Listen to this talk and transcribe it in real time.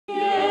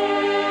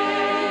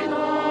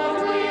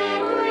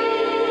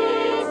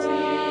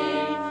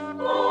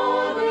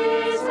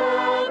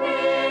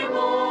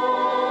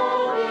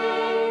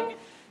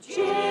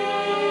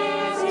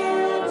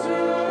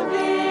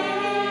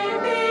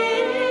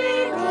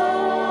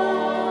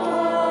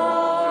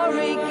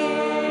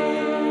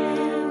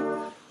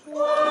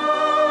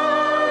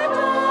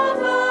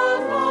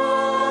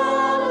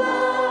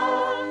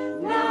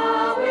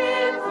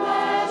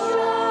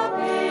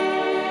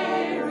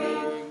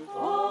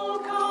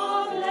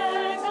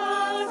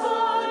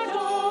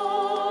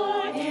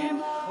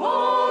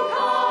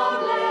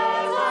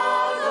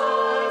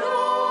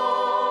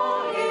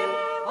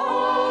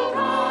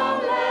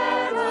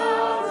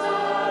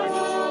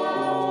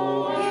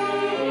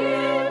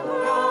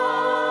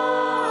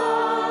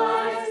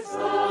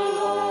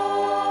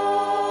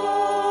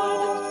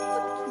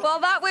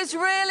was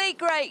really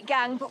great,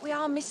 gang, but we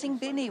are missing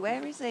Binny.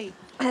 Where is he?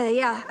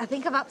 Yeah, I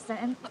think I've upset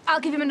him. I'll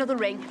give him another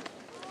ring.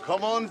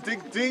 Come on,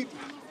 dig deep.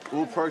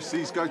 All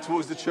proceeds go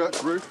towards the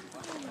church roof.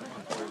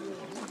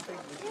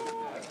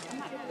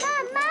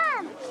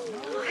 Mum!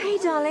 Oh, hey,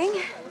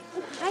 darling.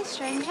 Hi,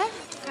 stranger.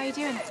 How are you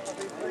doing?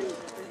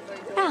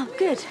 Oh,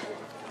 good.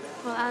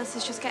 Well, Alice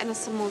is just getting us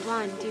some mulled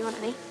wine. Do you want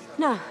any?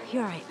 No,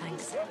 you're all right,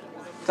 thanks.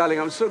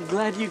 Darling, I'm so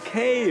glad you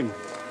came.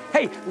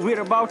 Hey,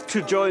 we're about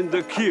to join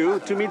the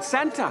queue to meet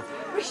Santa.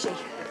 Rishi,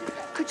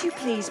 could you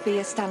please be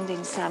a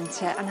standing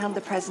Santa and hand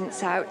the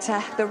presents out?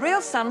 The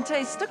real Santa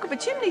is stuck up a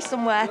chimney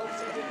somewhere.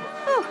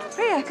 Oh,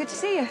 Priya, good to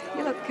see you.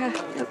 You look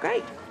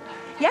great.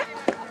 Yeah?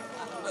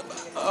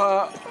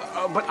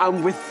 But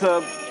I'm with,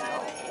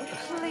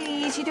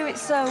 Please, you do it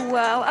so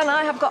well. And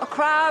I have got a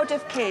crowd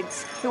of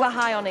kids who are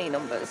high on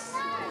E-numbers.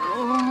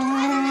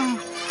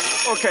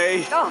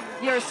 Okay. Oh,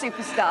 you're a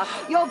superstar.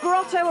 Your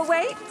grotto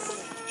awaits.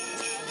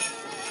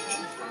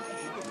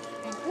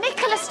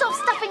 Nicola, stop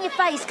stuffing your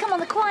face. Come on,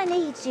 the choir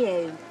needs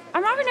you.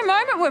 I'm having a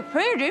moment with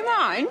Prue, do you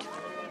mind?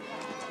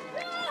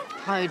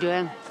 How you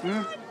doing?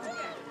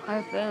 How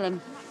you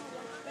feeling?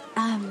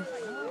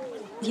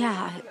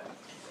 Yeah.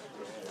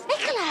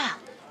 Nicola!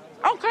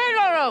 Okay,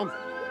 Laurel.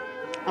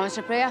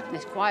 Honestly, Priya,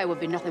 this choir would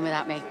be nothing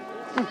without me.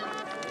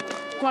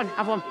 Go on,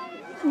 have one.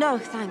 No,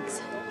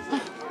 thanks.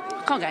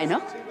 Can't get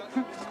enough.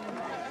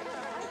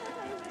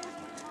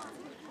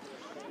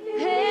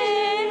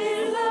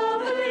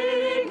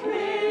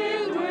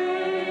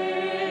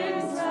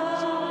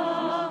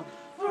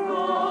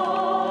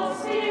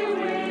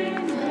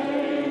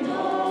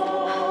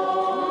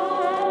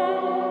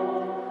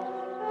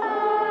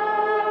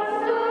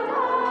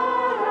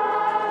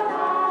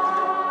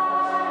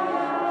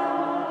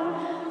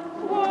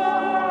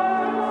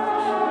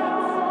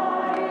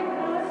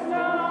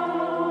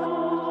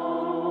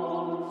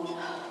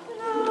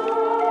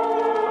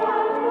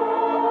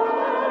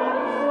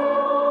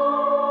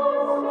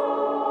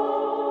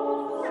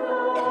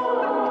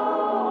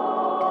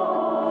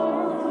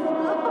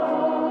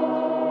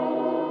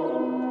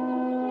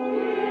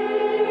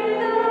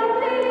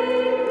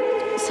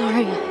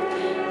 Sorry.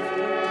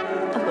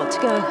 I've got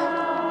to go.